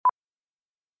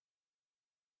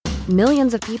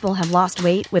Millions of people have lost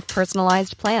weight with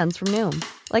personalized plans from Noom.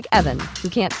 Like Evan, who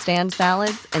can't stand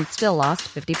salads and still lost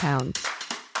 50 pounds.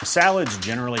 Salads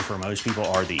generally for most people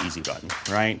are the easy button,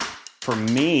 right? For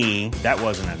me, that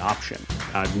wasn't an option.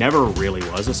 I never really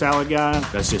was a salad guy.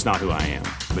 That's just not who I am.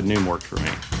 But Noom worked for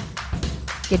me.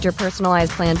 Get your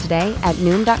personalized plan today at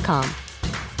Noom.com.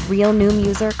 Real Noom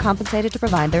user compensated to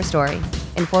provide their story.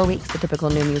 In 4 weeks, the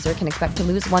typical Noom user can expect to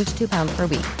lose 1 to 2 pounds per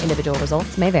week. Individual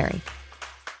results may vary.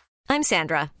 I'm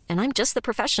Sandra, and I'm just the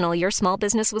professional your small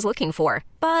business was looking for.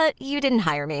 But you didn't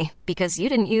hire me because you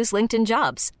didn't use LinkedIn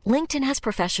Jobs. LinkedIn has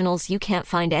professionals you can't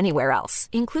find anywhere else,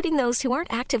 including those who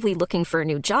aren't actively looking for a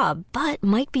new job, but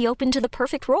might be open to the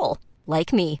perfect role,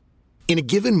 like me. In a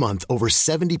given month, over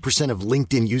 70% of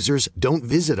LinkedIn users don't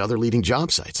visit other leading job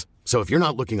sites. So if you're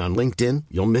not looking on LinkedIn,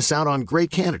 you'll miss out on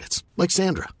great candidates like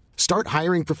Sandra. Start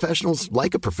hiring professionals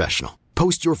like a professional.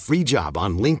 Post your free job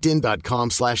on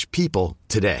linkedin.com/people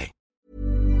today.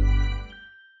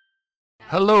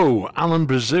 Hello, Alan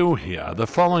Brazil here. The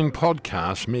following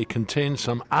podcast may contain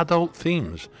some adult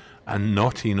themes and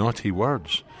naughty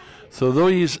words. So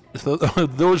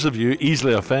those of you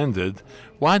easily offended,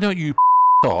 why don't you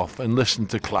off and listen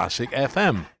to Classic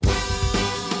FM?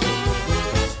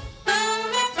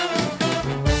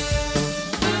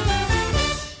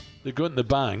 They go to the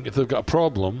bank, if they've got a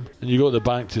problem, and you go to the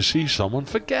bank to see someone,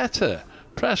 forget it.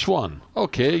 Press 1.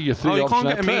 Okay, your three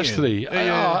options, press 3.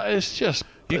 Yeah. It's just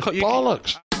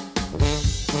bollocks.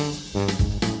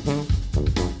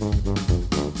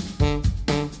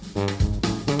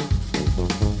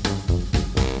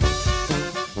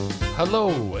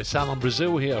 Hello, it's Alan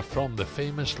Brazil here from the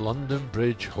famous London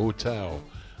Bridge Hotel.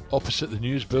 Opposite the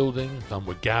news building, I'm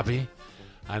with Gabby.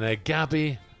 And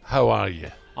Gabby, how are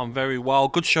you? I'm very well.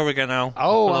 Good show again, Al.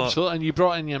 Oh, absolutely. And you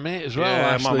brought in your mate as well,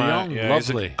 Ashley Young. Yeah,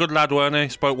 lovely. He's a good lad, weren't he?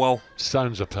 Spoke well.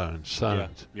 Sounds a pound.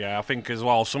 Sound. Yeah, I think as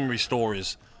well, some of his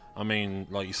stories, I mean,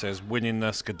 like he says, winning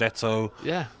the Scudetto,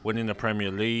 winning the Premier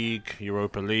League,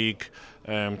 Europa League,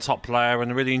 top player,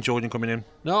 and I really enjoyed him coming in.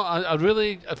 No, I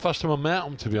really, at first time I met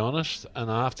him, to be honest,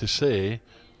 and I have to say,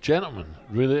 gentleman,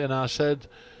 really, and I said,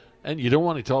 and you don't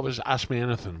want to talk, but just ask me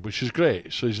anything, which is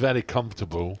great. So he's very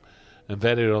comfortable and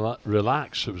very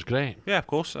relaxed. It was great. Yeah, of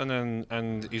course,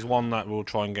 and he's one that we'll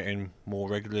try and get in more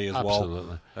regularly as well.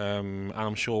 Absolutely. And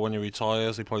I'm sure when he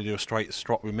retires, he'll probably do a straight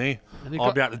strop with me.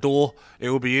 I'll be at the door.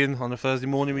 He'll be in on a Thursday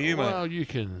morning with you, mate. Well, you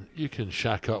can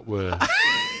shack up with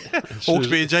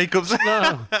Hawksby and Jacobs.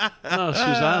 No,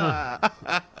 Susanna.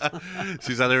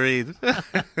 Susanna Reid.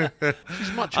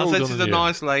 She's much older than you. She's a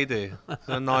nice lady.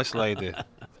 A nice lady.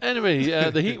 Anyway,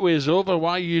 the heat wave's over.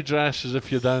 Why are you dressed as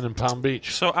if you're down in Palm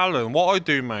Beach? So, Alan, what I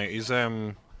do, mate, is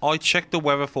I check the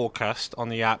weather forecast on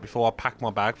the app before I pack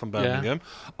my bag from Birmingham.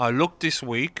 Yeah. I looked this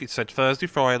week. It said Thursday,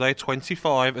 Friday,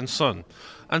 25 and sun.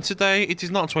 And today, it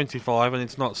is not 25 and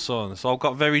it's not sun. So I've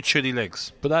got very chilly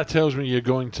legs. But that tells me you're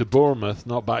going to Bournemouth,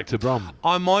 not back to Brum.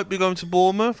 I might be going to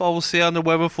Bournemouth. I will see on the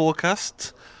weather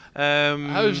forecast.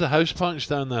 How's the house points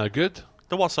down there? Good?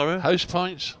 The what, sorry? House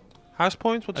points. House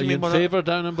points? What do you mean by that? Are you in favour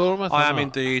down in Bournemouth? I am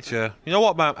indeed, yeah. You know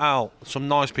what, mate? Al, some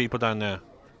nice people down there.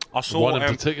 I saw one in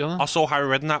particular? I saw Harry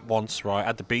Redknapp once, right,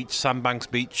 at the beach, Sandbanks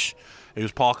Beach. He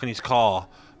was parking his car.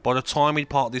 By the time he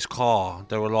parked his car,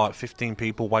 there were like 15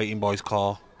 people waiting by his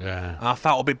car. Yeah. And I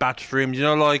felt a bit bad for him. You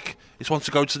know, like, he just wants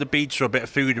to go to the beach for a bit of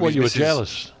food. Well, you were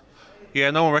jealous? Yeah,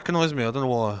 no one recognised me. I don't know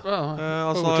why. Well,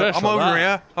 I was like, I'm over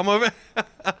here. I'm over here.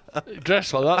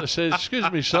 Dressed like that, they said, excuse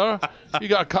me, sir, you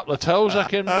got a couple of towels I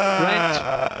can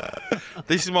rent?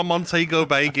 This is my Montego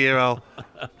Bay gear, Al.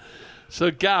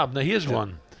 So, Gab, now here's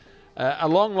one. A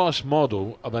long-lost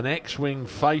model of an X-Wing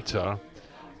fighter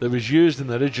that was used in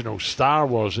the original Star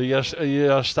Wars. Are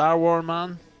you a Star Wars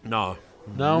man? No.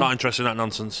 No? Not interested in that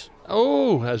nonsense.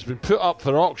 Oh, has been put up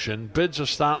for auction. Bids are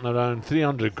starting around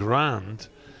 300 grand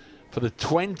for the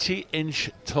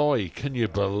 20-inch toy. Can you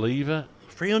believe it?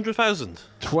 300,000?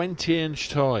 20-inch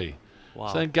toy. Wow.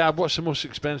 So then, Gab, what's the most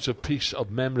expensive piece of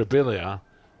memorabilia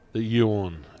that you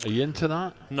own? Are you into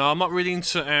that? No, I'm not really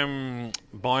into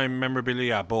buying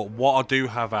memorabilia, but what I do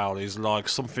have, Al, is like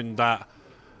something that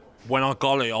when I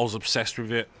got it, I was obsessed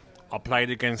with it. I played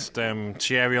against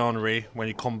Thierry Henry when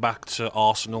he come back to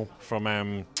Arsenal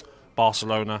from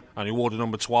Barcelona, and he wore the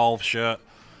number 12 shirt.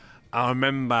 I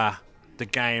remember the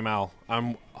game, Al,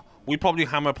 and we probably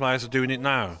hammer players are doing it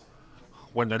now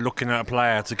when they're looking at a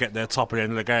player to get their top at the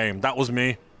end of the game. That was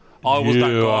me. I was that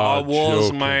guy. I was,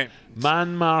 joking. Mate.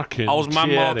 Man marking. I was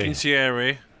man marking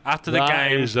Thierry after the game.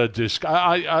 That is a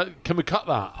disgrace. Can we cut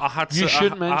that? I had to. You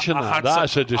shouldn't mention that.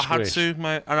 That's a disgrace. I had to,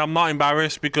 mate, and I'm not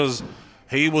embarrassed because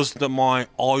He was my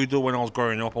idol when I was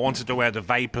growing up. I wanted to wear the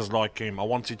vapors like him. I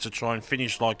wanted to try and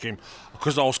finish like him.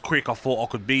 Because I was quick, I thought I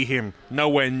could be him.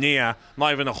 Nowhere near,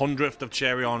 not even 100th of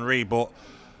Thierry Henry, but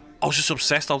I was just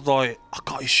obsessed. I was like, I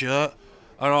got his shirt.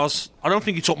 And I don't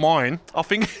think he took mine. I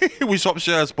think we swapped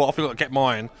shirts, but I think I kept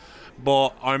mine.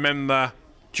 But I remember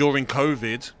during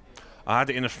COVID, I had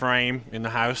it in a frame in the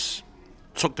house,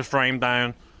 took the frame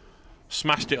down,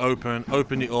 smashed it open,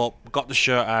 opened it up, got the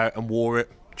shirt out and wore it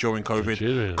during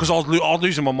COVID. Because I was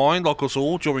losing my mind like us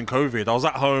all during COVID. I was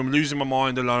at home losing my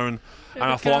mind alone, and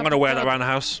I thought I'm going to wear that around the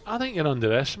house. I think you're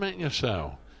underestimating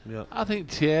yourself. Yeah. I think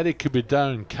Thierry could be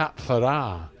down Cap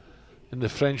Ferrat in the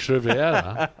French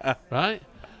Riviera, right?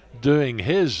 Doing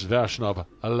his version of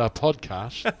La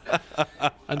Podcast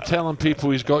and telling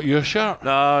people he's got your shirt.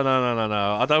 No.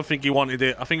 I don't think he wanted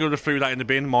it. I think he would have threw that in the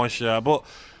bin, my shirt. But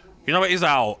you know what is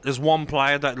out? There's one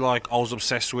player that I was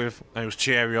obsessed with, and it was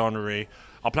Thierry Henry.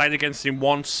 I played against him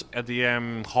once at the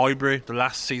Highbury, the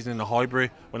last season in the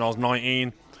Highbury, when I was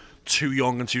 19. Too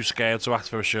young and too scared to ask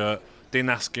for a shirt.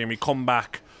 Didn't ask him. He come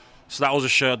back. So that was a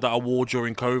shirt that I wore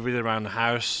during COVID around the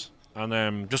house.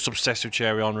 And just obsessed with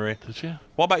Thierry Henry. Did you?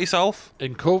 What about yourself?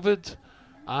 In COVID,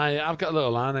 I've got a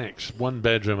little annex,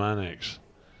 1-bedroom annex.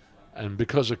 And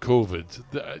because of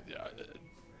COVID,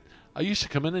 I used to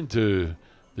come in and do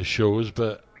the shows,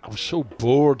 but I was so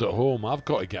bored at home. I've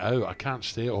got to get out. I can't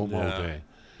stay at home all day.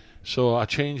 So I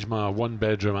changed my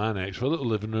 1-bedroom annex with a little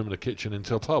living room and a kitchen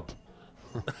into a pub.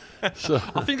 So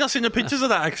I think I've seen the pictures of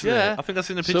that, actually. Yeah. I think I've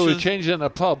seen the pictures. So we changed it into a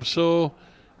pub. So,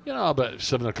 about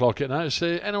 7 o'clock at night, I'd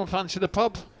say, anyone fancy the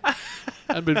pub?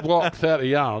 And we'd walk 30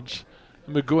 yards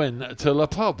and we'd go in to the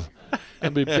pub.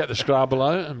 And we'd get the Scrabble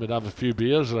out and we'd have a few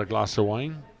beers and a glass of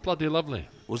wine. Bloody lovely.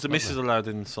 Was the missus allowed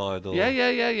inside? Or?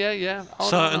 Yeah.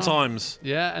 Certain times?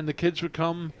 Yeah, and the kids would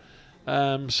come.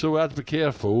 So we had to be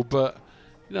careful, but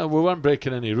we weren't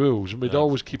breaking any rules, and we'd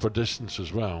always keep our distance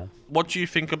as well. What do you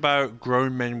think about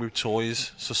grown men with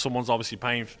toys? So someone's obviously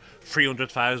paying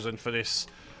 $300,000 for this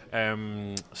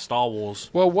Star Wars.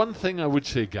 Well, one thing I would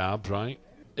say, Gab, right?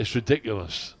 It's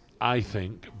ridiculous, I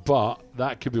think, but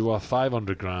that could be worth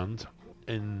 500 grand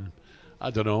in, I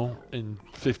don't know, in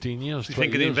 15 years. Do you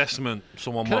think an investment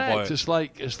someone Correct. might buy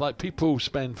it? It's like people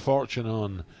spend fortune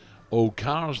on old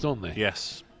cars, don't they?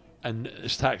 Yes. And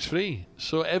it's tax-free.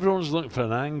 So everyone's looking for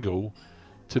an angle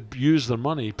to use their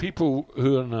money. People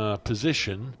who are in a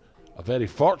very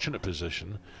fortunate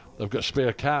position, they've got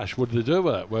spare cash. What do they do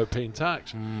with it without paying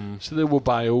tax? So they will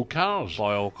buy old cars.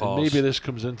 And maybe this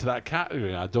comes into that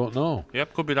category. I don't know.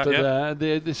 Yep, could be that, but,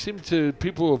 they seem to,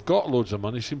 people who have got loads of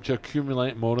money seem to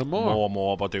accumulate more and more. More and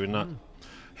more by doing that.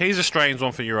 Here's a strange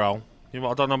one for you, Al. I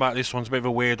don't know about this one. It's a bit of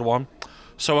a weird one.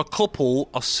 So a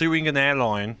couple are suing an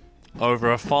airline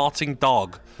over a farting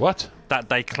dog. What? That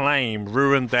they claim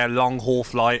ruined their long-haul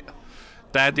flight.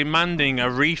 They're demanding a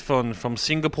refund from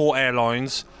Singapore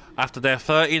Airlines after their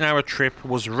 13-hour trip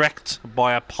was wrecked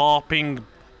by a parping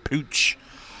pooch.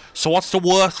 So what's the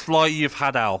worst flight you've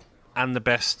had, Al? And the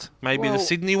best? Maybe the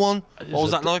Sydney one? What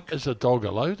was that like? Is a dog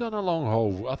allowed on a long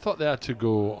haul? I thought they had to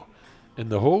go in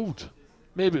the hold.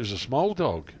 Maybe it was a small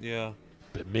dog. Yeah.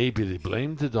 But maybe they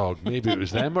blamed the dog. Maybe it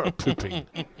was them that are pooping.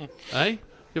 Eh?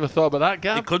 You ever thought about that,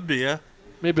 Gab? It could be, yeah.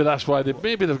 Maybe that's why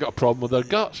maybe they've got a problem with their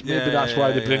guts. Maybe that's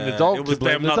why they bring the dog. It was to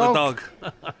blame them, the not dog.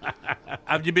 the dog.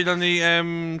 Have you been on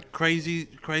any crazy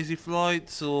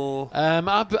flights or?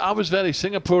 I was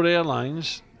Singapore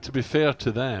Airlines. To be fair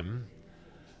to them,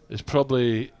 is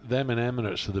probably them and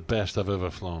Emirates are the best I've ever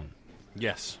flown.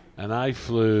 Yes. And I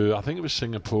flew. I think it was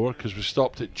Singapore because we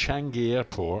stopped at Changi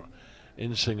Airport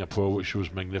in Singapore, which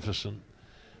was magnificent.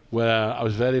 Where I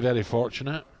was very, very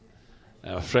fortunate.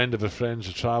 A friend of a friend's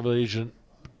a travel agent,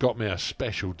 got me a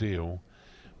special deal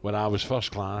when I was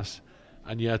first class,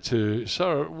 and you had to,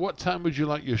 sir, what time would you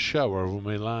like your shower when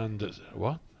we land?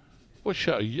 What? What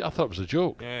shower? I thought it was a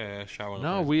joke. Yeah, shower.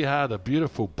 No, we had a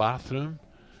beautiful bathroom,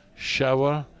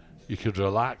 shower. You could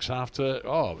relax after it.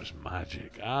 Oh, it was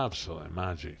magic, absolutely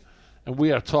magic. And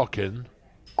we are talking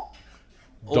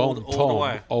all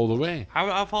the way.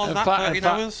 How far is that? 13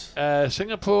 hours?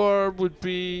 Singapore would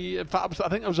be. In fact, I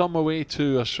think I was on my way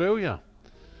to Australia.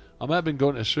 I might have been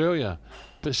going to Australia,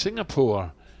 but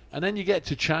Singapore, and then you get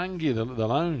to Changi, the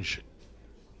lounge,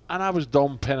 and I was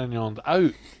Dom Perignon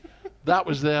out. That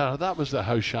was the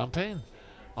house champagne.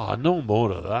 Oh, no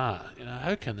more of that.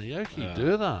 How can you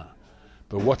do that?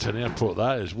 But what an airport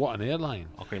that is! What an airline!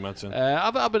 I can imagine.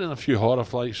 I've been in a few horror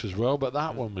flights as well, but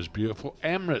that one was beautiful.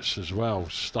 Emirates as well,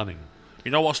 stunning.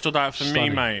 You know what stood out for me,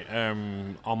 mate?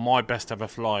 On my best ever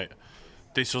flight,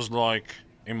 this was like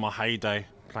in my heyday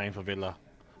playing for Villa.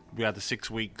 We had the 6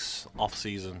 weeks off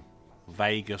season,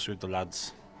 Vegas with the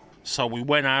lads. So we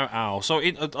went out, Al. So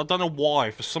I don't know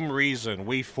why, for some reason,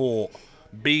 we thought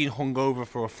being hungover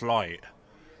for a flight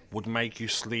would make you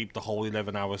sleep the whole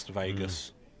 11 hours to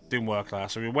Vegas. Didn't work like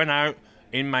that. So we went out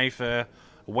in Mayfair,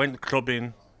 went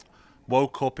clubbing,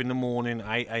 woke up in the morning,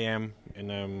 8 a.m.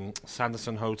 in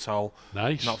Sanderson Hotel.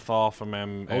 Nice. Not far from...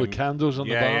 all the candles on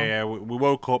the bar? Yeah. We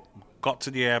woke up, got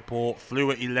to the airport,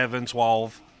 flew at 11,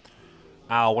 12.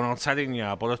 Al, when I'm telling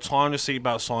you, by the time the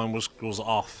seatbelt sign was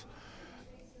off,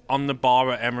 on the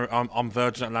bar at on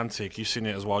Virgin Atlantic, you've seen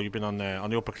it as well, you've been on there, on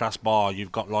the upper class bar,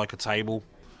 you've got like a table.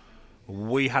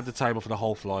 We had the table for the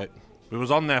whole flight. We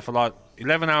was on there for like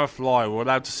 11-hour flight. We were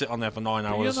allowed to sit on there for 9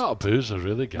 hours. You're not a boozer,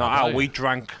 really, Gabby. No, Al, we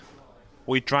drank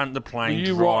the plane Were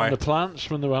you dry. watering the plants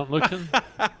when they weren't looking?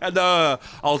 No,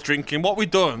 I was drinking. What we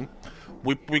done,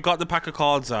 we got the pack of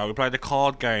cards out. We played a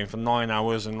card game for 9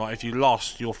 hours, and like if you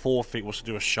lost, your forfeit was to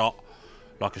do a shot,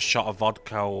 like a shot of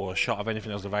vodka or a shot of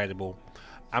anything that was available.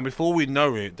 And before we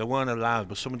know it, they weren't allowed,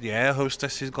 but some of the air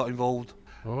hostesses got involved.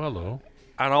 Oh, hello.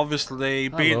 And obviously,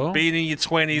 being in your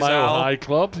 20s, Mile High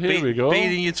Club, here we go.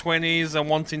 Being in your 20s and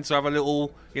wanting to have a little,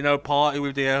 party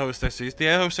with the air hostesses. The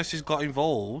air hostesses got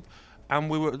involved,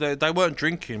 and they weren't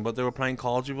drinking, but they were playing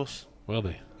cards with us. Were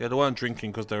they? Yeah, they weren't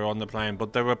drinking because they were on the plane,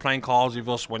 but they were playing cards with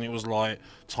us when it was like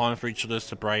time for each of us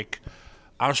to break.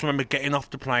 I just remember getting off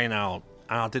the plane out,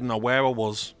 and I didn't know where I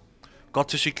was. Got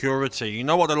to security. You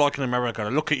know what they're like in America? They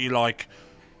look at you like,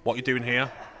 what are you doing here?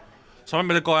 So I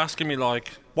remember the guy asking me like,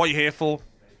 what are you here for?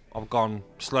 I've gone,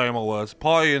 slurring my words,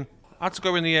 partying. I had to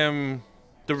go in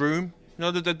the room. You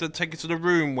know, they take you to the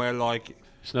room where like...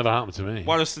 It's never happened to me.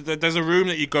 Well, there's a room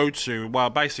that you go to. Well,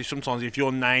 basically, sometimes if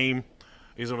your name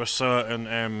is of a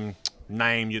certain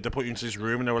name, they put you into this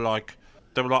room, and they were like,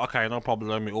 okay, no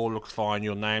problem. It all looks fine.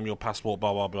 Your name, your passport,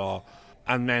 blah blah blah.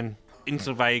 And then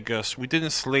into Vegas, we didn't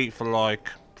sleep for like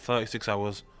 36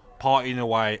 hours, partying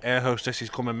away. Air hostesses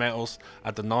come and met us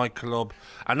at the nightclub,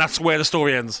 and that's where the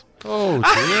story ends. Oh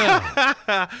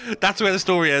dear. That's where the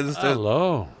story ends.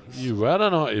 Hello. You were a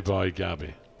naughty boy,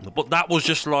 Gabby. But that was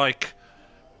just like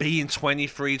being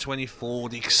 23, 24,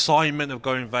 the excitement of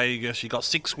going Vegas. You got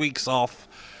 6 weeks off.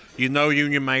 You know you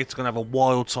and your mates are going to have a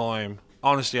wild time.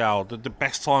 Honestly, Al, the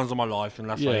best times of my life in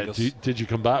Las Vegas. Did you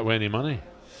come back with any money?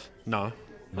 No.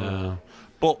 No.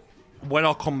 But when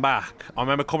I come back, I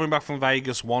remember coming back from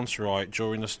Vegas once, right,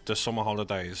 during the summer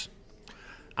holidays.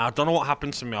 I don't know what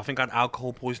happened to me. I think I had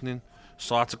alcohol poisoning.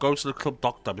 So I had to go to the club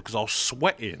doctor because I was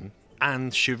sweating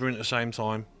and shivering at the same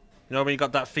time. You know when you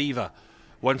got that fever?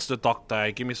 Went to the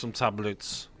doctor, give me some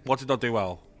tablets. What did I do,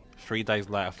 Al? 3 days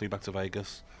later, I flew back to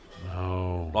Vegas.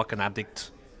 No. Like an addict.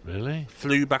 Really?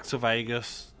 Flew back to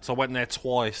Vegas. So I went there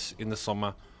twice in the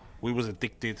summer. We was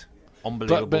addicted.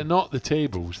 Unbelievable. But not the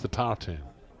tables, the partying.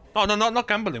 No, not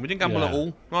gambling. We didn't gamble at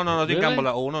all. No, didn't gamble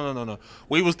at all. No.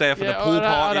 We was there for the pool all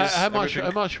right. parties. How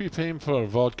much were you paying for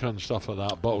vodka and stuff like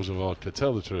that? Bottles of vodka.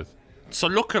 Tell the truth. So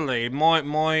luckily,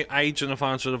 my agent and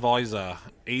financial advisor,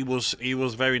 he was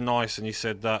very nice, and he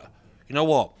said that, you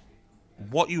know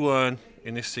what you earn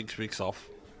in this 6 weeks off,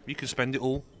 you can spend it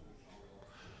all.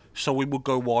 So we would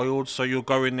go wild. So you'll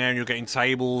go in there and you're getting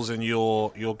tables, and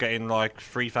you're getting like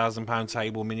 £3,000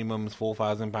 table minimums,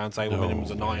 £4,000 table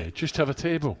minimums a night. Just have a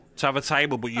table. To have a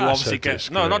table, but you obviously get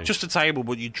not just a table,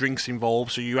 but your drinks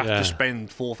involved. So you have to spend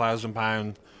 £4,000,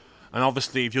 and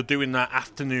obviously if you're doing that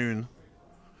afternoon,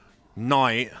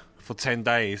 night for 10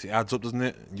 days, it adds up, doesn't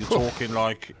it? You're talking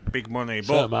like big money.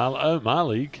 But my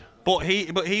league. But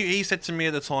he said to me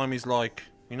at the time, he's like,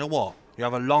 you know what? You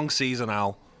have a long season,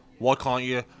 Al. Why can't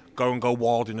you go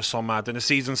wild in the summer? Then the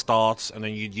season starts, and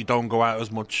then you don't go out as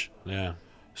much. Yeah.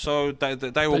 So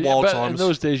they were wild times. In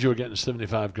those days, you were getting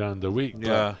 $75,000 a week.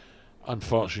 Yeah.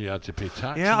 Unfortunately, you had to pay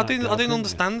tax. Yeah, I didn't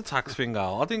understand the tax thing,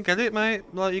 Al. I didn't get it, mate.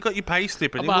 Like, you got your pay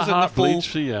slip, and it wasn't the full.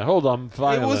 For you. Hold on,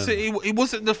 it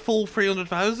wasn't the full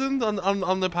 300,000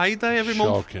 on the payday every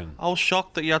month. Shocking. I was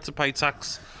shocked that you had to pay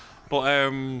tax,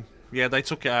 but yeah, they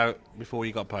took it out before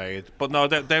you got paid. But no,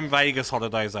 them Vegas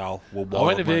holidays, Al, were wild. I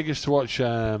went to Vegas to watch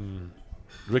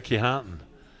Ricky Hatton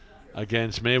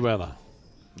against Mayweather.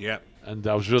 Yeah. And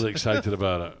I was really excited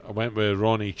about it. I went with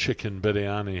Ronnie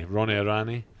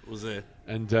Irani. Was it?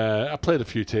 And I played a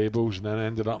few tables, and then I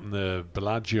ended up in the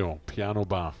Bellagio piano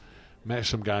bar. Met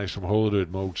some guys from Holyrood,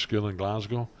 my old school in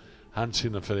Glasgow. Hadn't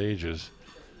seen them for ages.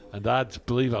 And I'd,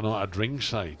 believe it or not, I'd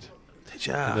ringside. Did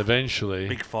you? And eventually...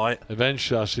 Big fight.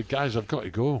 Eventually I said, guys, I've got to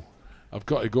go. I've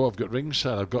got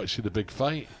ringside. I've got to see the big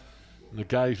fight. And the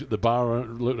guy at the bar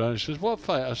looked around and says, what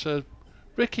fight? I said,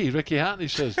 Ricky Hatton. He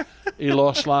says, he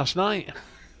lost last night.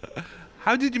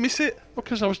 How did you miss it?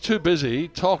 Because I was too busy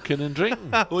talking and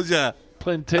drinking. Was ya?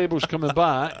 Playing tables, coming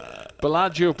back,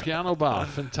 Bellagio Piano Bar,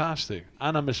 fantastic.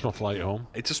 And I missed my flight home.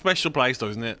 It's a special place, though,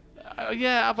 isn't it?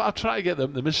 Yeah, I'll try to get the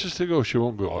missus to go. She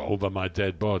won't go over my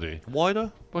dead body. Why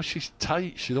though? Well, she's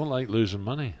tight. She don't like losing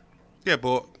money. Yeah,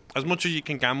 but as much as you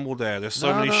can gamble there's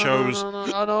so many shows. No,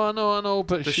 I know.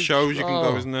 But the shows you can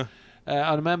go, isn't there?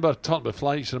 I remember talking about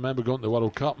flights. I remember going to the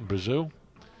World Cup in Brazil.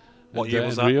 What year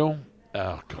was in that? Rio.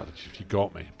 Oh God, you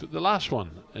got me. But the last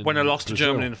one when I lost to Brazil.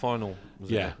 Germany in the final.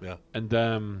 Yeah. And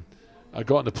I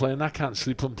got on the plane. I can't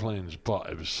sleep on planes, but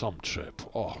it was some trip.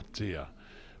 Oh dear.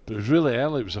 But it was really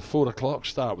early. It was a 4 o'clock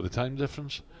start with the time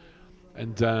difference.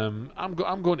 And I'm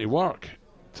going to work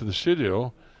to the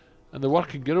studio, and the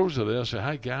working girls are there. I say,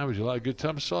 "Hi, Gabby, would you like a good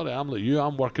time?" Sorry, I'm like you.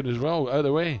 I'm working as well. Out of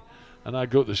the way. And I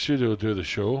go to the studio, do the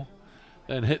show,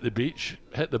 then hit the beach,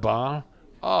 hit the bar.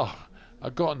 Oh, I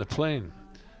got on the plane.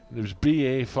 And it was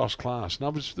BA first class. And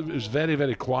it was very,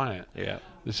 very quiet. Yeah.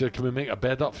 They said, "Can we make a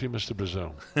bed up for you, Mr.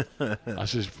 Brazil?" I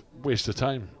says, "Waste of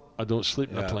time. I don't sleep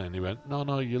in the plane." He went,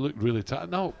 No, you look really tired.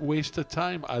 No, waste of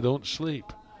time. I don't sleep.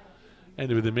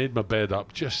 Anyway, they made my bed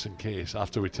up just in case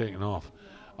after we'd taken off.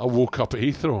 I woke up at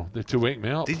Heathrow to wake me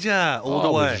up. Did ya? All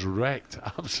the way? I was wrecked.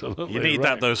 Absolutely You need wrecked.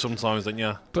 that, though, sometimes, don't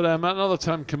you? But another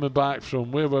time coming back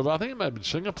from where were we? I think it might have been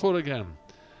Singapore again.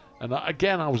 And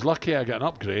again, I was lucky I got an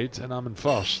upgrade, and I'm in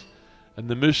first. And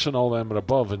the Moose and all them are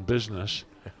above in business.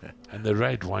 And the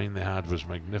red wine they had was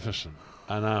magnificent.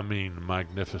 And I mean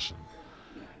magnificent.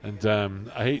 And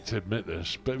I hate to admit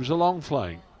this, but it was a long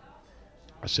flight.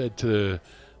 I said to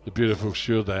the beautiful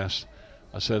stewardess,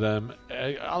 I said,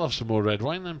 I'll have some more red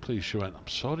wine then, please. She went, "I'm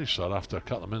sorry, sir," after a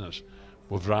couple of minutes.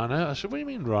 "We've run out." I said, "What do you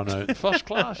mean run out? First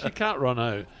class, you can't run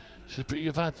out." She said, "But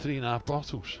you've had 3.5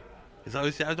 bottles. Is that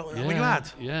what you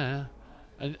had? Yeah.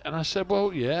 And I said,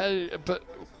 "Well, yeah, but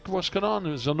what's going on?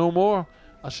 Is there no more?"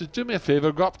 I said, "Do me a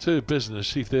favour, go up to business,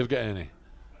 see if they've got any.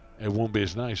 It won't be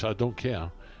as nice, I don't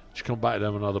care. Just come back to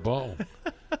them another bottle."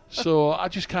 So I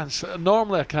just can't.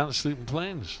 Normally I can't sleep in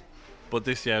planes. But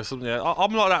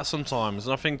I'm like that sometimes.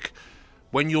 And I think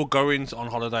when you're going on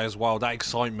holiday as well, that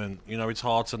excitement, it's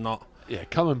hard to not. Yeah,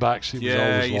 coming back seems always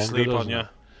longer, you sleep on, it?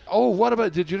 Oh, what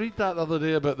about, did you read that the other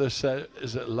day about this,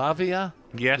 is it Lavia?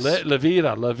 Yes.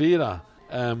 Lavira,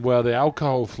 where the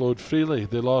alcohol flowed freely.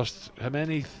 They lost how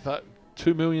many?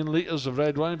 2 million litres of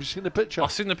red wine. Have you seen the picture?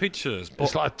 I've seen the pictures. But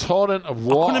it's like a torrent of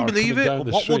water. I couldn't believe it. Down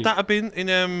the What street. would that have been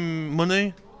in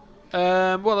money?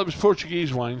 Well, it was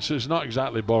Portuguese wine, so it's not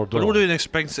exactly Bordeaux. But it would have been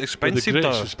expensive With the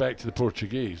greatest though. respect to the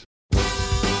Portuguese.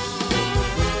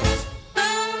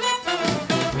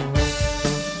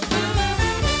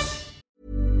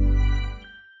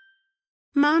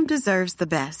 Mom deserves the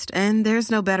best, and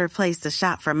there's no better place to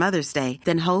shop for Mother's Day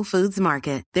than Whole Foods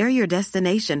Market. They're your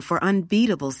destination for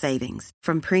unbeatable savings,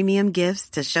 from premium gifts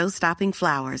to show-stopping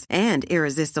flowers and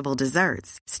irresistible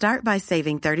desserts. Start by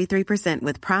saving 33%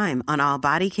 with Prime on all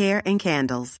body care and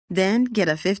candles. Then get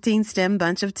a 15-stem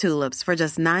bunch of tulips for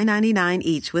just $9.99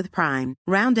 each with Prime.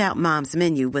 Round out Mom's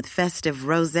menu with festive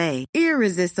rosé,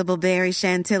 irresistible berry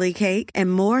chantilly cake,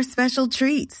 and more special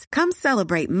treats. Come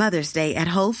celebrate Mother's Day at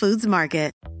Whole Foods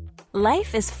Market.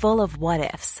 Life is full of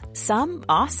what-ifs. Some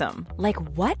awesome, like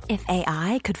what if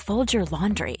AI could fold your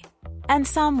laundry? And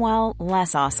some, well,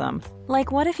 less awesome,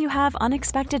 like what if you have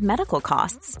unexpected medical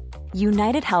costs?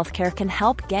 United Healthcare can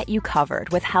help get you covered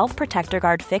with Health Protector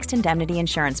Guard fixed indemnity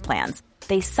insurance plans.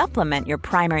 They supplement your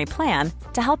primary plan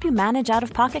to help you manage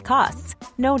out-of-pocket costs.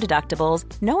 No deductibles,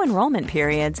 no enrollment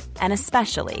periods, and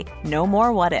especially no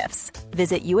more what-ifs.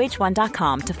 Visit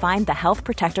uh1.com to find the Health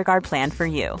Protector Guard plan for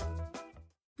you.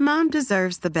 Mom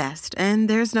deserves the best, and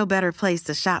there's no better place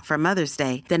to shop for Mother's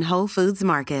Day than Whole Foods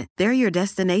Market. They're your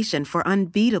destination for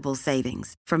unbeatable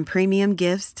savings, from premium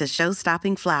gifts to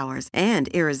show-stopping flowers and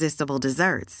irresistible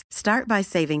desserts. Start by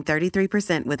saving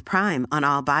 33% with Prime on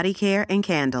all body care and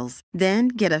candles. Then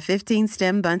get a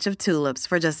 15-stem bunch of tulips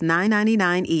for just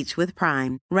 $9.99 each with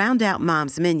Prime. Round out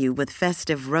Mom's menu with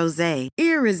festive rosé,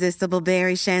 irresistible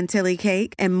berry chantilly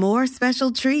cake, and more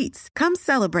special treats. Come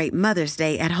celebrate Mother's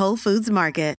Day at Whole Foods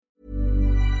Market.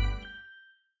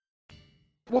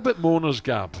 What about moaners,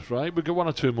 Gab, right? We've got one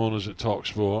or two moaners at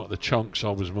Talksport. The Chunk's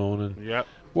always moaning. Yep.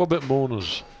 What about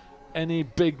moaners? Any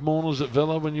big moaners at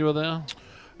Villa when you were there?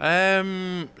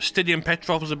 Stadium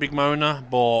Petrov was a big moaner,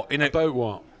 but about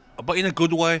what? But in a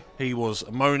good way. He was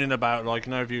moaning about,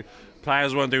 if you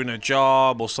players weren't doing their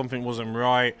job or something wasn't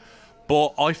right.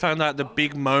 But I found out the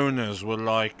big moaners were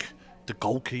like the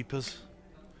goalkeepers.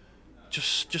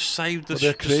 Just save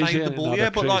the ball. No, yeah,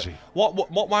 but crazy.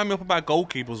 what wound me up about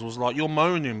goalkeepers was you're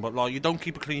moaning, but you don't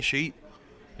keep a clean sheet.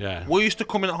 Yeah. We used to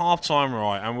come in at half-time,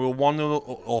 right, and we were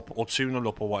 1-0 up or 2-0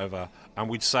 up or whatever, and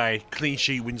we'd say, clean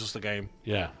sheet wins us the game.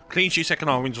 Yeah. Clean sheet second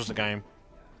half wins us the game.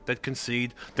 They'd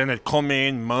concede. Then they'd come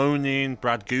in, moaning,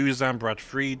 Brad Guzan, Brad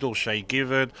Friedel, Shay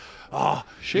Gifford.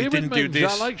 Shea you didn't do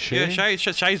this. I like Shea. Yeah,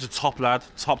 Shay's a top lad,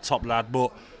 top lad,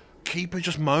 but keeper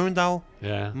just moaned, though.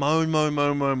 Yeah.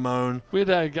 Moan. We had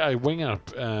a guy, winger,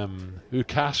 who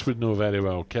Cass would know very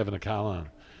well, Kevin O'Callaghan.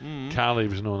 Callie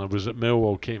was known. Was at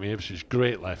Millwall, came to Ipswich.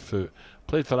 Great left foot.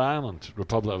 Played for Ireland,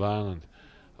 Republic of Ireland.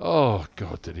 Oh,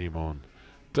 God, did he moan.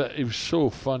 But he was so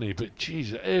funny. But,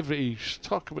 geez, he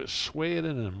talk about swearing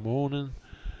and moaning.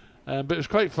 But it was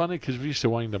quite funny because we used to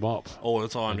wind him up. All the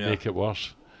time, and make it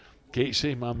worse.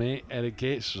 Gatesy, my mate, Eric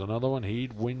Gates, was another one.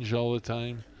 He'd whinge all the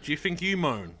time. Do you think you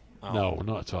moan? Oh. No,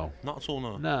 not at all. Not at all,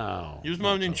 no? No. You was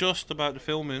moaning just about the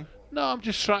filming? No, I'm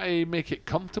just trying to make it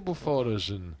comfortable for us.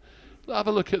 And have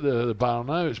a look at the bar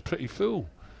now. It's pretty full.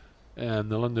 And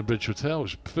the London Bridge Hotel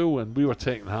was full, and we were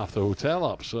taking half the hotel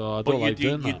up, so I don't like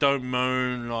doing that. You don't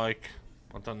moan, like,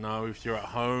 I don't know, if you're at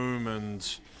home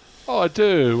and... Oh, I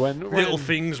do. When little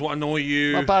things what annoy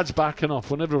you. My bad's backing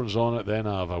off. When everyone's on it, then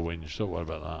I have a whinge. Don't worry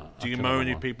about that. Do you moan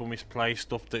if people misplace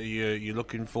stuff that you're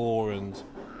looking for? And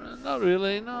not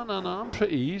really. No. I'm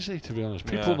pretty easy, to be honest.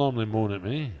 People normally moan at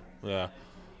me. Yeah.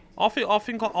 I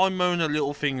think I moan at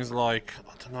little things like,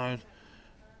 I don't know,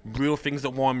 real things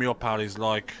that wind me up out is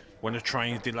like when a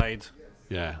train's delayed.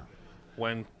 Yeah.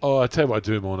 I tell you what I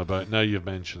do moan about. Now you've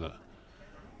mentioned it.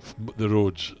 The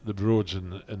roads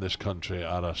in this country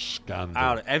are a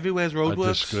scandal. Everywhere's roadworks. A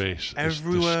disgrace.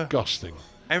 Everywhere. It's disgusting.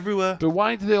 Everywhere. But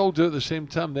why do they all do it at the same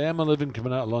time? The M11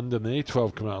 coming out of London, the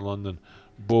A12 coming out of London,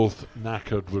 both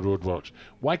knackered with roadworks.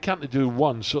 Why can't they do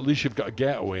one so at least you've got a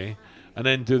getaway, and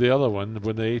then do the other one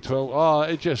when the A12? Oh,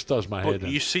 it just does my head in.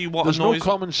 You see what There's no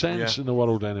common sense in the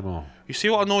world anymore. You see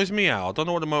what annoys me, Al? I don't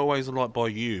know what the motorways are like by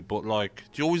you, but like,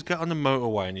 do you always get on the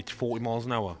motorway and it's 40 miles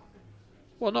an hour?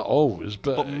 Well, not always,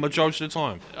 but majority of the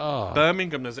time. Oh.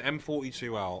 Birmingham, there's an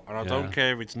M42 out, and I don't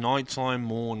care if it's night time,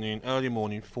 morning, early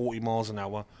morning, 40 miles an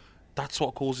hour. That's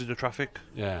what causes the traffic.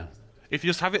 Yeah. If you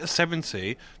just have it at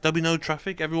 70, there'll be no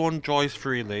traffic. Everyone drives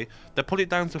freely. They put it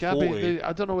down to Gabby, 40.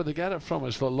 I don't know where they get it from.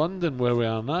 It's like London, where we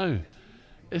are now.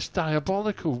 It's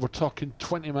diabolical. We're talking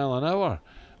 20 mile an hour.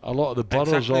 A lot of the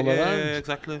boroughs all around. Yeah,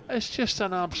 exactly. It's just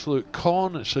an absolute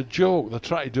con. It's a joke. They're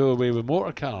trying to do away with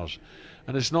motor cars.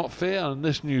 And it's not fair in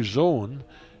this new zone.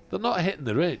 They're not hitting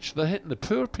the rich. They're hitting the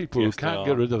poor people who can't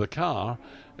get rid of the car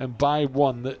and buy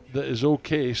one that is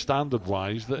okay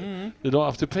standard-wise that they don't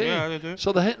have to pay. Yeah, they do.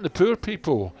 So they're hitting the poor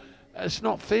people. It's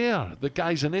not fair. The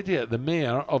guy's an idiot. The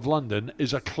mayor of London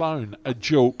is a clown, a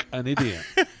joke, an idiot.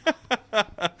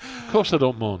 Of course I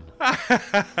don't moan.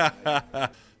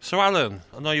 So, Alan,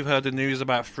 I know you've heard the news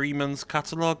about Freeman's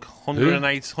catalogue.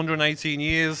 118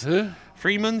 years. Who?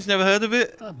 Freeman's, never heard of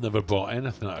it? I've never bought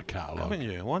anything out of catalogue. Haven't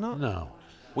you? Why not? No.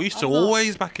 We used to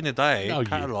always, back in the day, no,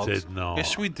 catalogues. You did not.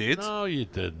 Yes, we did. No, you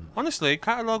didn't. Honestly,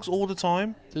 catalogues all the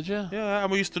time. Did you? Yeah,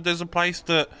 and there's a place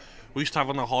that we used to have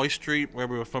on the high street where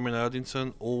we were from in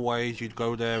Erdington. Always, you'd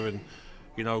go there and,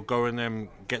 go and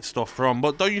get stuff from.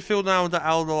 But don't you feel now that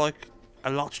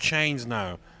a lot's changed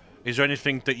now? Is there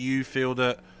anything that you feel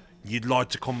that you'd like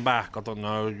to come back? I don't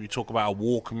know. You talk about a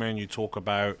Walkman, you talk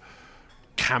about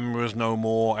cameras no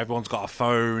more. Everyone's got a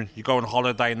phone. You go on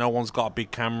holiday, no one's got a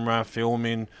big camera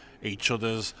filming each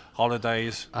other's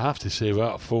holidays. I have to say,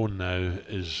 without a phone now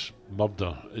is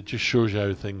murder. It just shows you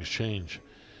how things change.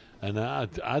 And I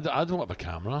don't have a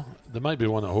camera. There might be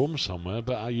one at home somewhere,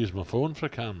 but I use my phone for a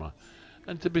camera.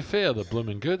 And to be fair, they're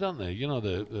blooming good, aren't they?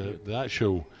 The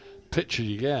actual picture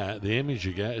you get, the image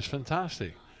you get is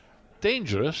fantastic.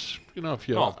 Dangerous, if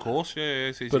you're... Oh, of course, yeah,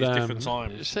 it's different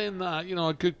times. Saying that,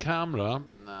 a good camera,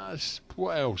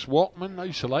 what else? Walkman? I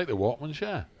used to like the Walkmans,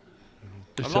 yeah.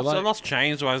 A lot's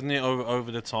changed, hasn't it,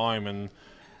 over the time, and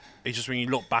it's just when you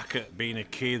look back at being a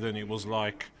kid and it was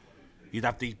like, you'd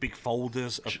have these big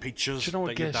folders of pictures do you know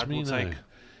what that your gets dad me would now? take.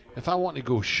 If I want to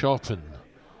go shopping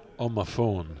on my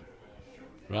phone,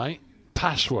 right,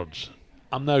 passwords,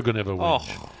 I'm now going to have a whinge.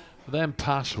 Oh. Them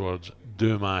passwords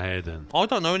do my head in. I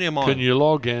don't know any of mine. Can you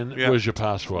log in? Yeah. Where's your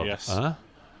password? Yes.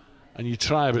 And you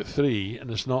try about 3, and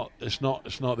it's not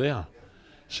there.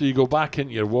 So you go back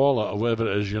into your wallet or wherever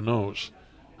it is, your notes,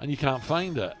 and you can't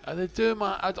find it. And they do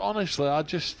honestly,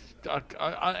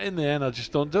 in the end, I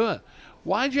just don't do it.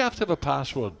 Why do you have to have a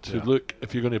password to look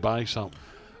if you're going to buy something?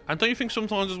 And don't you think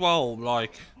sometimes as well,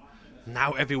 like,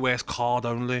 now everywhere's card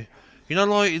only?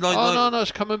 No,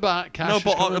 it's coming back. Cash is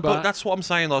coming back. But that's what I'm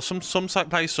saying. Like some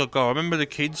places I go. I remember the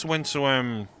kids went to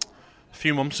a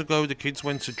few months ago. The kids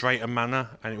went to Drayton Manor,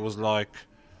 and it was like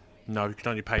No, you can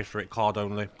only pay for it card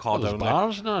only. Card There's only.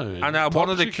 bars now. And one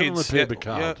of the Pubs, you can kids, only pay by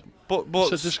card. but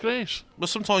It's a disgrace. But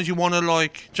sometimes you want to,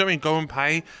 like, do you know what I mean, go and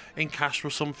pay in cash for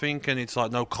something, and it's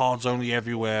like, no, cards only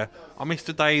everywhere. I miss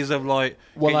the days of, like,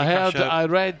 Well, getting I cash out.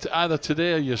 read either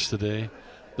today or yesterday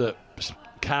that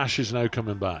cash is now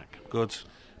coming back. Good.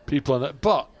 People in it,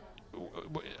 but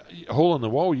hole in the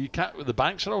wall. You can't. The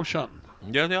banks are all shutting.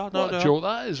 Yeah, they are. No, What they a are. joke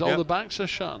that is! All Yep. the banks are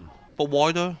shutting But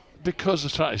why though? because they're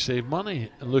trying to save money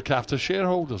and look after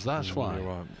shareholders. That's why. You're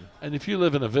right. And if you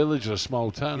live in a village or a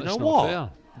small town, You it's know not what? fair.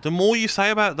 The more you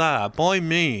say about that, by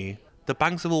me, the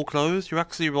banks have all closed. You're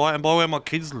actually right. And by where my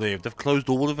kids live, they've closed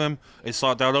all of them. It's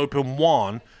like they'll open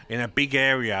one in a big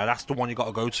area. That's the one you got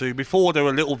to go to. Before, there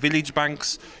were little village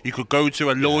banks you could go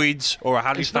to, a Lloyd's or a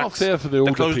Halifax. It's not fair for the They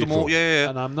older closed people. them all. Yeah.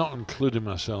 And I'm not including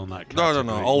myself in that No,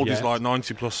 category. Old is yet. like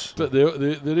 90 plus. But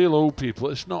the real old people,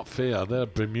 it's not fair. They're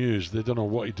bemused. They don't know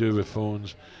what to do with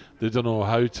phones. They don't know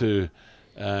how to,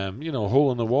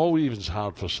 hole in the wall even's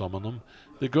hard for some of them.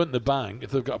 They go into the bank.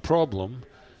 If they've got a problem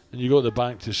and you go to the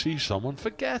bank to see someone,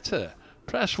 forget it.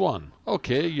 Press 1.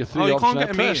 Okay, your three you options. can't get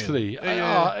a Press meeting. 3.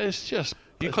 Yeah. It's just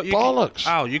it's You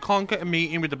bollocks. you can't get a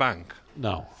meeting with the bank.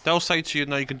 No. They'll say to you,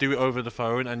 no, you can do it over the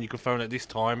phone, and you can phone at this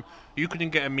time. You couldn't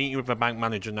get a meeting with a bank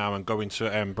manager now and go into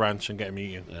a branch and get a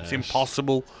meeting. It's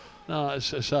impossible. No,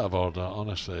 it's out of order,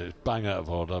 honestly. It's bang out of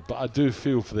order. But I do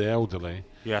feel for the elderly.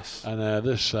 Yes. And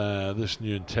this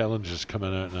new intelligence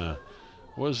coming out now.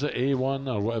 What is it, A1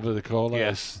 or whatever they call it?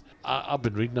 Yes. I've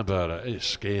been reading about it. It's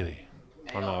scary.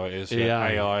 I know it is.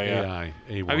 AI, AI, yeah. AI,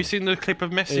 A1. Have you seen the clip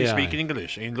of Messi AI. speaking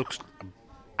English? He looks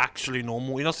actually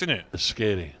normal. You not seen it? It's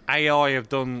scary. AI have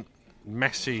done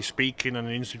Messi speaking in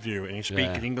an interview, and he's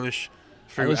speaking Yeah. English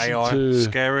I through listened AI. to-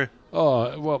 Scary.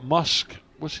 Oh, what, Musk?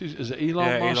 Is it Elon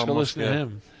Yeah, Musk? Elon I Musk, listen to yeah.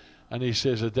 him. And he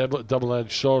says a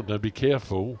double-edged sword. Now, be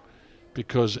careful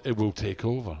because it will take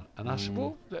over. And I said,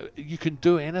 well, you can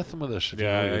do anything with this. If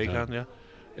Yeah, you know you what you're can, doing.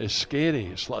 yeah. It's scary.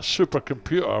 It's like a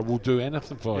supercomputer will do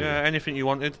anything for you. Yeah, anything you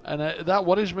wanted. And that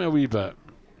worries me a wee bit.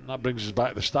 And that brings us back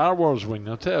to the Star Wars wing.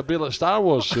 I'll tell you, it'll be like Star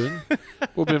Wars soon.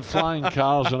 We'll be flying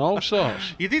cars and all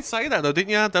sorts. You did say that though, didn't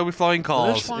you? There'll be flying cars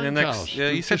There is flying in the next. cars. Yeah,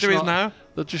 you They're said just there is not- now.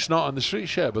 They're just not on the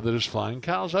streets yet, but there's flying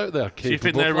cars out there. So you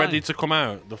think they're ready to come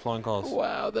out, the flying cars?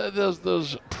 Well,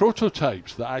 there's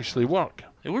prototypes that actually work.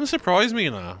 It wouldn't surprise me,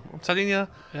 you know. I'm telling you.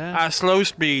 Yeah. At slow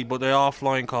speed, but they are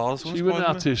flying cars. So you wouldn't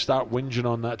have to start whinging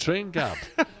on that train, Gab.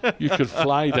 You could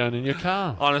fly down in your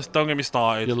car, Honest, don't get me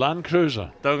started. your Land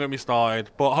Cruiser. Don't get me started.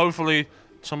 But hopefully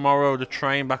tomorrow the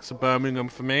train back to Birmingham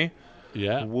for me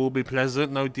Yeah. will be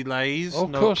pleasant. No delays.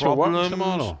 Of no course, we're working problems.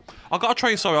 tomorrow. I got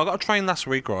a train last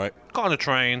week, right? Got on a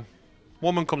train.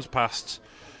 Woman comes past.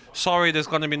 Sorry, there's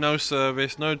going to be no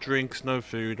service, no drinks, no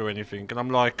food or anything. And I'm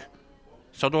like,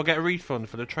 so do I get a refund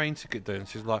for the train ticket then?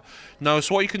 She's like, no,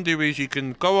 so what you can do is you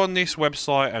can go on this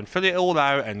website and fill it all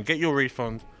out and get your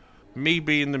refund. Me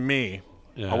being the me,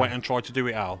 Yeah. I went and tried to do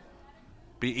it out.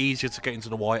 Be easier to get into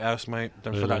the White House, mate,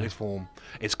 than fill out Really? this form.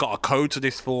 It's got a code to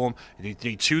this form. You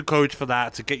need 2 codes for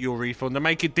that to get your refund. They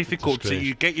make it difficult so disgrace.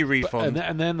 you get your refund.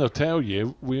 And then they'll tell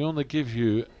you we only give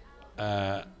you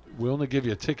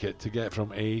a ticket to get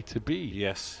from A to B.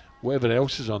 Yes. Whatever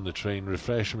else is on the train,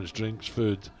 refreshments, drinks,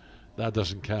 food, that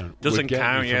doesn't count. Doesn't We're getting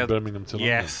count, you from yeah. Birmingham to London.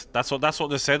 Yes, that's what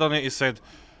they said on it. It said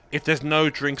if there's no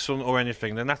drinks or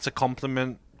anything, then that's a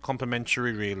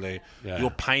complimentary, really. Yeah. You're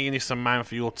paying this amount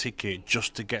for your ticket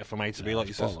just to get from A to B, like you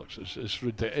It's said. bollocks. It's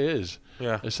ridiculous. It is.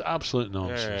 Yeah. It's absolute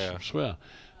nonsense. Yeah. I swear.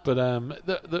 But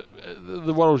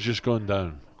the world's just going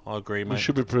down. I agree, We mate.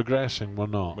 should be progressing. We're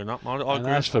not. We're not. I And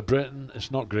agree. as for Britain, it's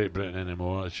not Great Britain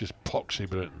anymore. It's just poxy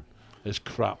Britain. It's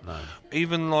crap now.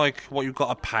 Even like what you've got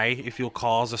to pay if your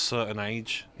car's a certain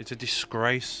age, it's a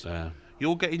disgrace. Yeah.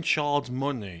 You're getting charged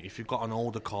money if you've got an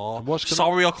older car. And what's gonna-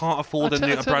 Sorry, I can't afford I a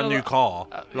tell- brand new another- car.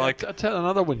 Like, I tell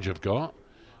another whinge you've got.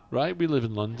 Right, we live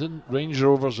in London. Range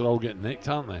Rovers are all getting nicked,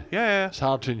 aren't they? yeah. It's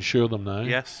hard to insure them now.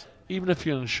 Yes. Even if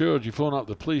you're insured, you phone up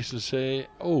the police and say,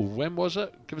 "Oh, when was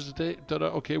it? Give us a date. Da-da.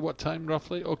 Okay, what time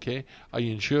roughly? Okay, are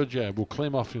you insured? Yeah, we'll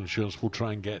claim off your insurance. We'll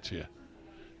try and get to you.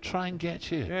 Try and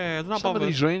get you. Yeah, they're not Some of bothered.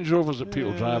 these Range Rovers that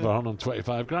people drive are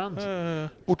 125 grand.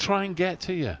 We'll try and get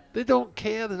to you. They don't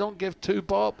care. They don't give 2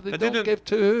 bob. They don't didn't- give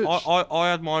 2 hoots. I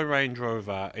had my Range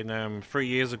Rover in 3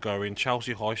 years ago in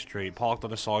Chelsea High Street, parked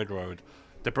on a side road.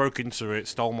 They broke into it,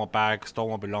 stole my bag, stole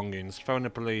my belongings, phoned the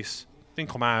police, didn't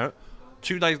come out.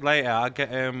 2 days later, I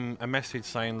get a message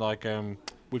saying like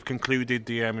we've concluded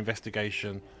the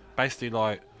investigation. Basically,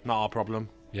 like, not our problem.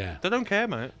 Yeah. They don't care,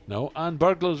 mate. No, and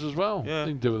burglars as well. Yeah.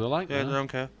 They can do what they like. Yeah, now. they don't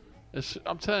care.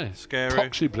 I'm telling you. Scary.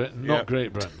 Poxy Britain, Yeah. not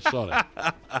Great Britain. Sorry.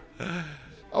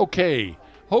 Okay.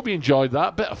 Hope you enjoyed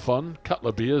that. Bit of fun. Couple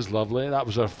of beers, lovely. That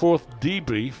was our 4th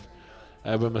debrief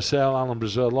with myself, Alan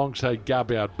Brazil, alongside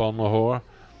Gabby at Bonlahore.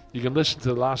 You can listen to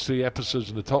the last 3 episodes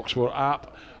in the TalkSport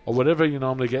app or wherever you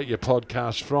normally get your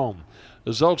podcasts from.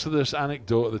 There's also this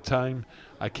anecdote at the time.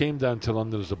 I came down to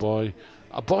London as a Boy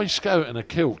Scout in a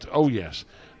kilt. Oh, yes.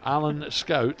 Alan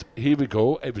Scout, here we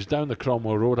go. It was down the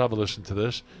Cromwell Road. Have a listen to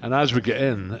this. And as we get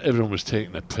in, everyone was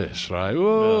taking the piss, right?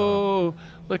 Oh,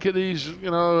 look at these,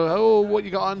 oh, what you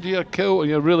got under your kilt?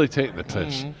 And you're really taking the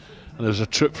piss. And there's a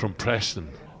troop from Preston,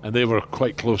 and they were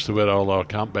quite close to where all our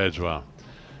camp beds were.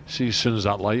 See, as soon as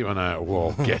that light went out,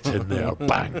 whoa, get in there.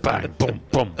 Bang, bang, boom,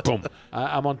 boom, boom.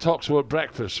 I'm on TalkSport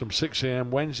Breakfast from 6 a.m.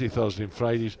 Wednesday, Thursday and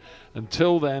Fridays.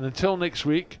 Until then, until next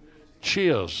week,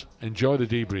 cheers. Enjoy the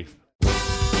debrief.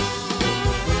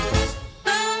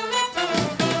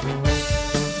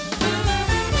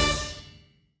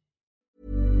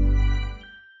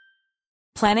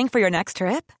 Planning for your next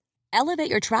trip?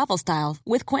 Elevate your travel style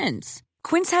with Quince.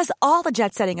 Quince has all the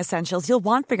jet-setting essentials you'll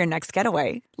want for your next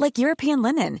getaway, like European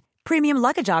linen, premium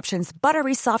luggage options,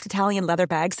 buttery soft Italian leather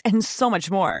bags, and so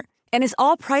much more. And is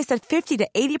all priced at 50 to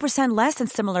 80% less than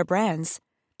similar brands.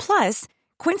 Plus,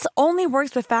 Quince only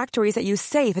works with factories that use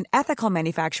safe and ethical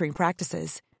manufacturing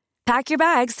practices. Pack your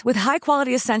bags with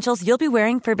high-quality essentials you'll be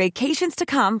wearing for vacations to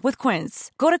come with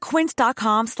Quince. Go to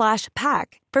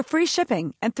quince.com/pack for free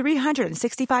shipping and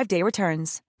 365-day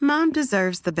returns. Mom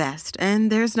deserves the best,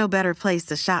 and there's no better place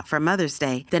to shop for Mother's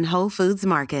Day than Whole Foods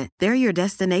Market. They're your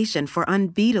destination for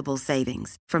unbeatable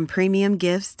savings, from premium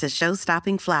gifts to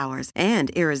show-stopping flowers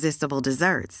and irresistible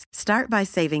desserts. Start by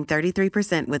saving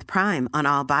 33% with Prime on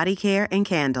all body care and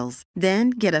candles.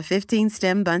 Then get a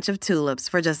 15-stem bunch of tulips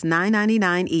for just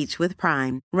 $9.99 each with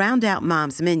Prime. Round out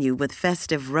Mom's menu with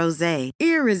festive rosé,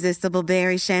 irresistible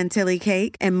berry chantilly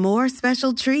cake, and more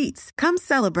special treats. Come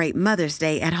celebrate Mother's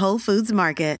Day at Whole Foods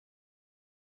Market.